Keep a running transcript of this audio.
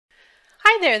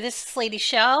Hi there, this is Lady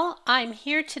Shel. I'm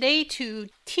here today to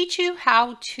teach you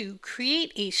how to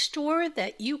create a store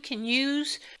that you can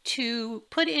use to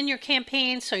put in your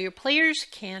campaign so your players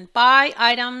can buy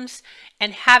items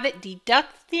and have it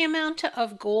deduct the amount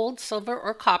of gold, silver,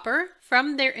 or copper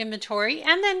from their inventory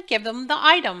and then give them the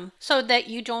item so that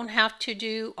you don't have to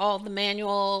do all the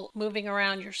manual moving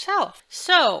around yourself.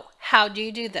 So how do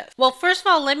you do this? Well, first of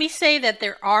all, let me say that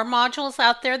there are modules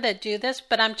out there that do this,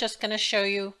 but I'm just going to show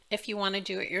you if you want to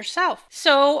do it yourself.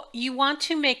 So you want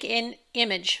to make an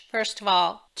image, first of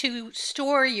all, to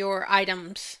store your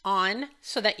items on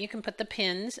so that you can put the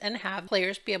pins and have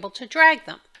players be able to drag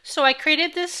them. So I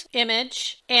created this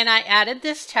image and I added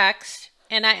this text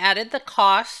and I added the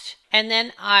cost, and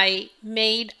then I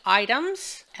made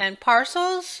items and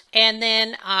parcels, and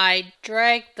then I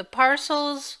dragged the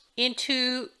parcels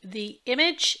into the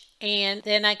image, and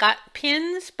then I got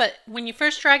pins, but when you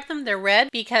first drag them, they're red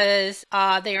because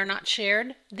they are not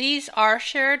shared. These are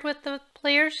shared with the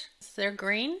players. They're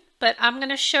green, but I'm going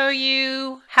to show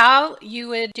you how you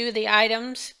would do the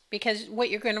items, because what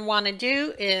you're going to want to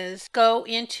do is go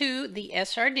into the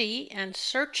SRD and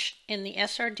search in the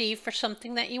SRD for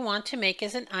something that you want to make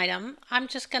as an item. I'm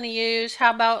just going to use,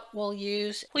 how about we'll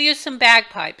use some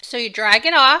bagpipes. So you drag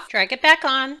it off, drag it back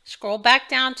on, scroll back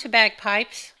down to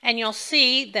bagpipes, and you'll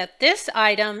see that this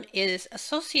item is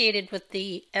associated with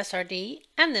the SRD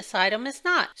and this item is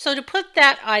not. So to put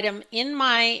that item in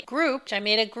my group, I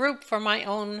made a group for my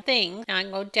own thing. Now I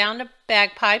can go down to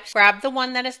bagpipes, grab the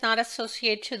one that is not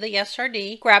associated to the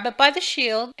SRD, grab it by the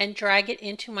shield, and drag it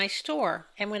into my store.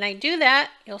 And when I do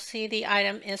that, you'll see the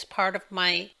item is part of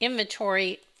my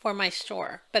inventory for my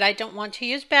store. But I don't want to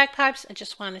use bagpipes. I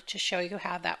just wanted to show you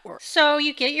how that works. So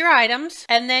you get your items,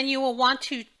 and then you will want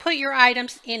to put your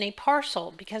items in a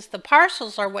parcel, because the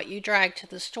parcels are what you drag to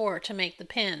the store to make the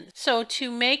pins. So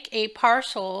to make a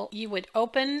parcel, you would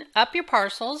open up your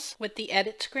parcels with the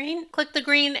edit screen, click the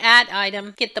green add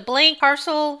item, get the blank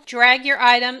parcel, drag your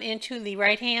item into the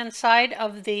right hand side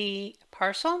of the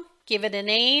parcel, give it a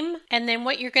name, and then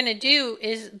what you're going to do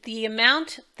is the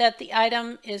amount that the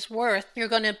item is worth, you're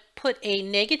going to put a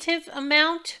negative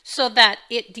amount so that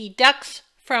it deducts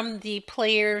from the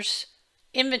player's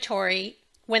inventory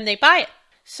when they buy it.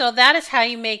 So that is how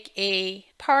you make a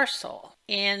parcel.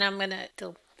 And I'm going to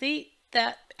delete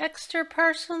that extra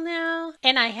parcel now.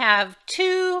 And I have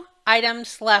 2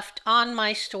 items left on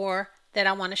my store that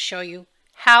I want to show you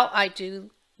how I do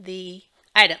the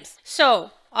items.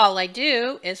 So all I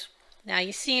do is, now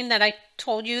you've seen that I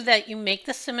told you that you make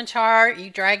the scimitar, you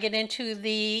drag it into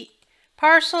the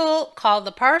parcel, call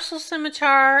the parcel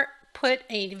scimitar, put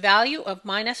a value of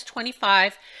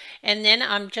 -25, and then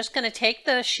I'm just going to take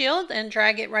the shield and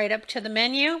drag it right up to the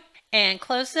menu and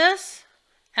close this.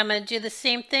 I'm going to do the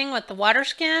same thing with the water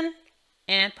skin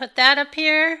and put that up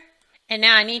here. And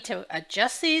now I need to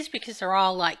adjust these because they're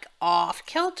all like off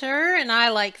kilter, and I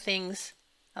like things.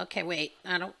 Okay, wait,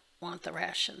 I don't want the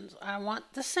rations. I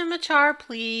want the scimitar,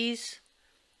 please.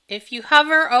 If you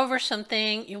hover over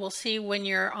something, you will see when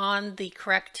you're on the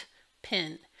correct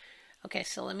pin. Okay,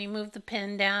 so let me move the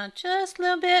pin down just a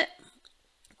little bit.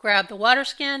 Grab the water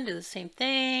skin, do the same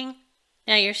thing.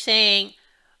 Now you're saying,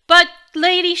 but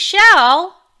Lady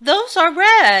Shel, those are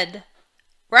red.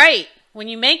 Right, when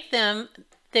you make them,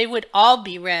 they would all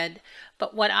be red.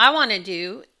 But what I want to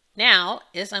do now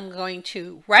is I'm going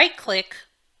to right click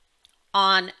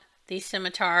on the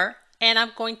scimitar, and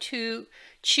I'm going to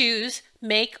choose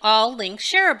make all links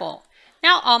shareable.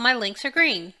 Now all my links are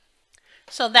green.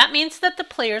 So that means that the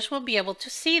players will be able to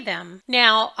see them.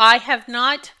 Now I have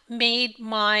not made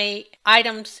my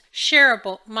items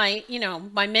shareable, my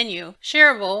menu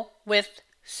shareable with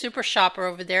Super Shopper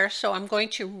over there. So I'm going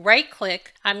to right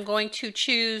click, I'm going to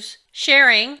choose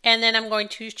sharing, and then I'm going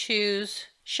to choose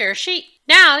share sheet.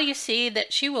 Now you see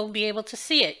that she will be able to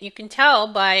see it. You can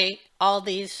tell by all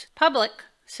these public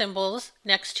symbols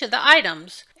next to the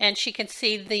items, and she can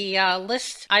see the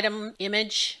list item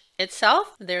image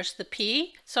itself. There's the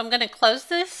P. So I'm going to close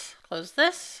this, close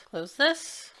this, close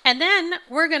this, and then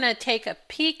we're going to take a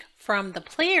peek from the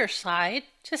player side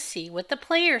to see what the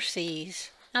player sees.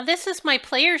 Now this is my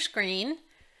player screen,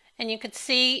 and you can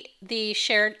see the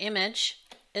shared image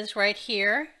is right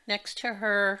here next to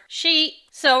her sheet.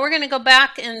 So we're going to go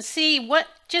back and see what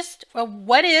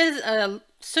is a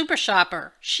Super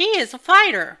Shopper. She is a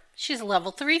fighter. She's a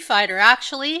level 3 fighter,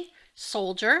 actually.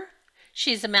 Soldier.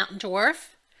 She's a mountain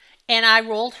dwarf. And I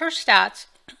rolled her stats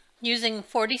using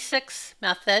 46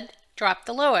 method, dropped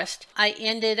the lowest. I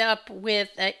ended up with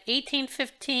 18,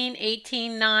 15,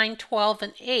 18, 9, 12,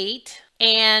 and 8.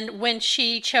 And when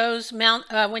she chose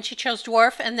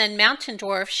dwarf and then mountain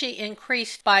dwarf, she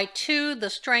increased by 2 the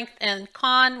strength and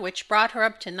con, which brought her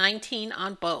up to 19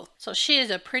 on both. So she is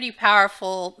a pretty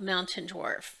powerful mountain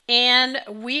dwarf. And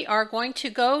we are going to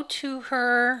go to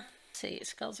her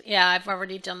skills. Yeah, I've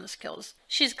already done the skills.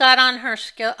 She's got on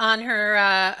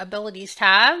her abilities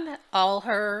tab all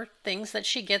her things that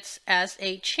she gets as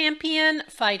a champion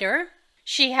fighter.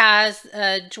 She has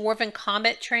Dwarven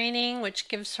combat training, which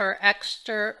gives her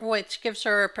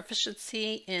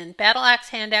proficiency in battle axe,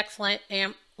 hand axe,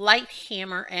 light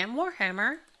hammer, and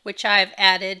warhammer, which I've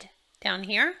added down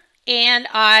here. And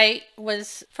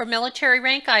for military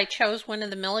rank, I chose one of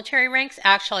the military ranks.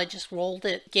 Actually, I just rolled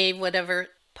it,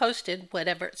 posted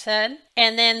whatever it said.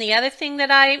 And then the other thing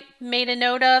that I made a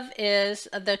note of is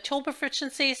the tool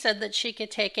proficiency said that she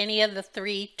could take any of the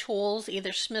 3 tools,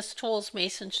 either smith's tools,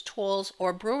 mason's tools,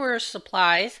 or brewer's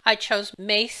supplies. I chose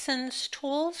mason's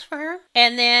tools for her.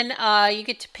 And then you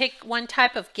get to pick one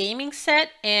type of gaming set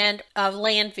and a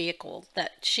land vehicle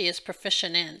that she is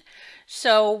proficient in.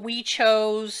 So we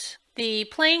chose the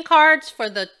playing cards for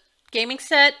the gaming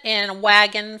set and a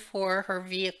wagon for her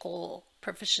vehicle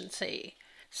proficiency.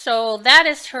 So that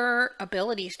is her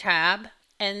abilities tab.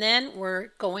 And then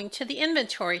we're going to the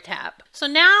inventory tab. So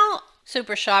now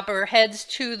Super Shopper heads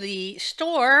to the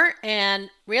store and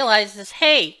realizes,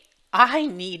 hey, I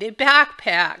need a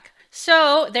backpack.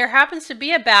 So there happens to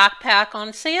be a backpack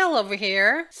on sale over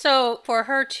here. So for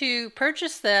her to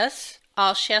purchase this,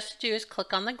 all she has to do is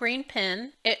click on the green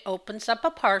pin. It opens up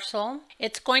a parcel.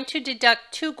 It's going to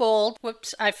deduct 2 gold.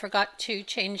 Whoops, I forgot to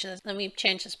change this. Let me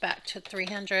change this back to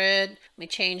 300. Let me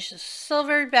change the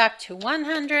silver back to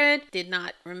 100. Did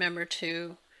not remember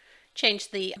to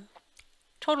change the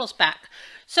totals back.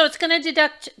 So it's going to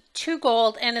deduct 2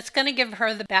 gold and it's going to give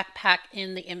her the backpack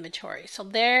in the inventory. So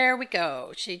there we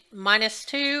go. She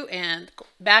 -2 and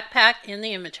backpack in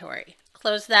the inventory.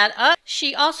 Close that up.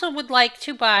 She also would like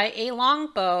to buy a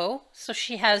longbow, so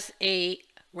she has a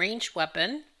ranged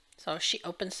weapon. So she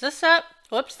opens this up.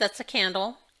 Whoops, that's a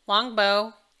candle.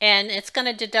 Longbow. And it's going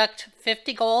to deduct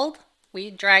 50 gold.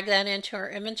 We drag that into her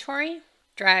inventory.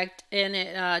 Dragged in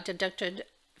it, deducted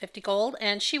 50 gold.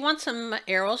 And she wants some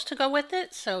arrows to go with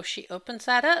it, so she opens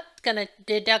that up. It's going to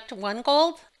deduct 1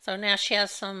 gold. So now she has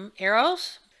some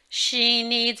arrows. She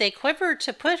needs a quiver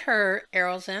to put her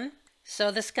arrows in. So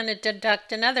this is going to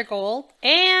deduct another gold.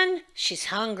 And she's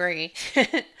hungry.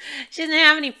 She doesn't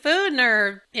have any food in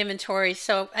her inventory.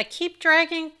 So I keep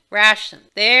dragging rations.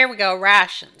 There we go,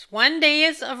 rations. 1 day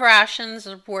of rations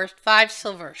are worth 5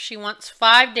 silver. She wants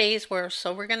 5 days worth.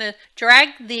 So we're going to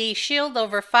drag the shield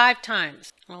over 5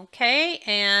 times. Okay,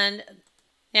 and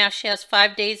now she has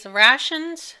 5 days of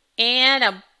rations.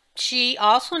 And she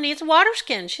also needs a water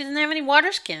skin. She doesn't have any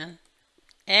water skin.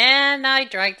 And I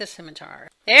drag the scimitar.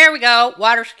 There we go,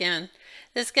 water skin.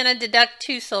 This is going to deduct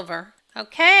 2 silver.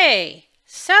 Okay,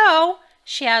 so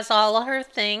she has all of her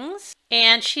things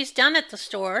and she's done at the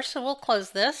store. So we'll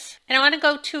close this. And I want to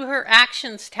go to her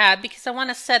actions tab because I want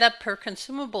to set up her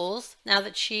consumables now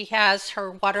that she has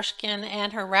her water skin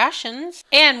and her rations.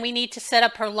 And we need to set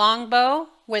up her longbow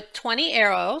with 20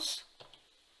 arrows.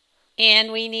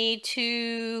 And we need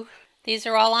to... These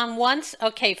are all on once.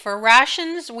 Okay, for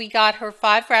rations, we got her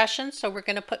 5 rations, so we're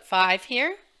going to put 5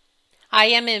 here. I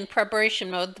am in preparation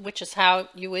mode, which is how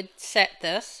you would set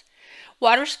this.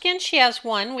 Water skin, she has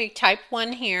 1. We type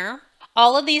 1 here.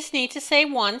 All of these need to say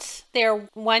once. They're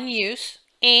 1 use.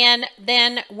 And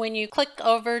then when you click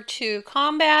over to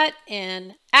combat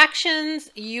and actions,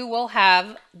 you will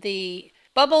have the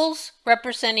bubbles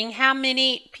representing how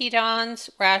many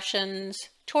pitons, rations,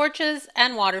 torches,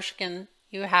 and water skin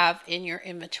you have in your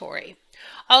inventory.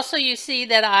 Also, you see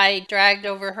that I dragged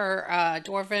over her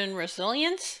Dwarven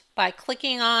Resilience by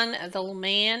clicking on the little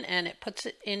man, and it puts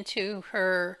it into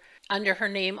her under her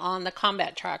name on the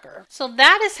combat tracker. So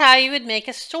that is how you would make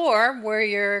a store where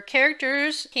your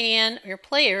characters your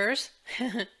players,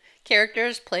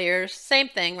 characters, players, same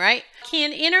thing, right?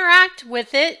 Can interact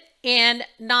with it and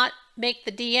not make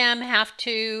the DM have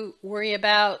to worry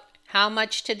about how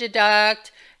much to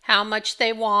deduct, how much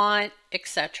they want,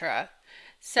 etc.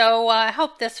 So I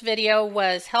hope this video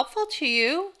was helpful to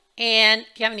you. And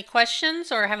if you have any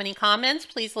questions or have any comments,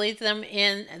 please leave them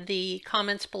in the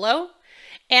comments below.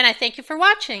 And I thank you for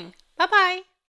watching. Bye-bye.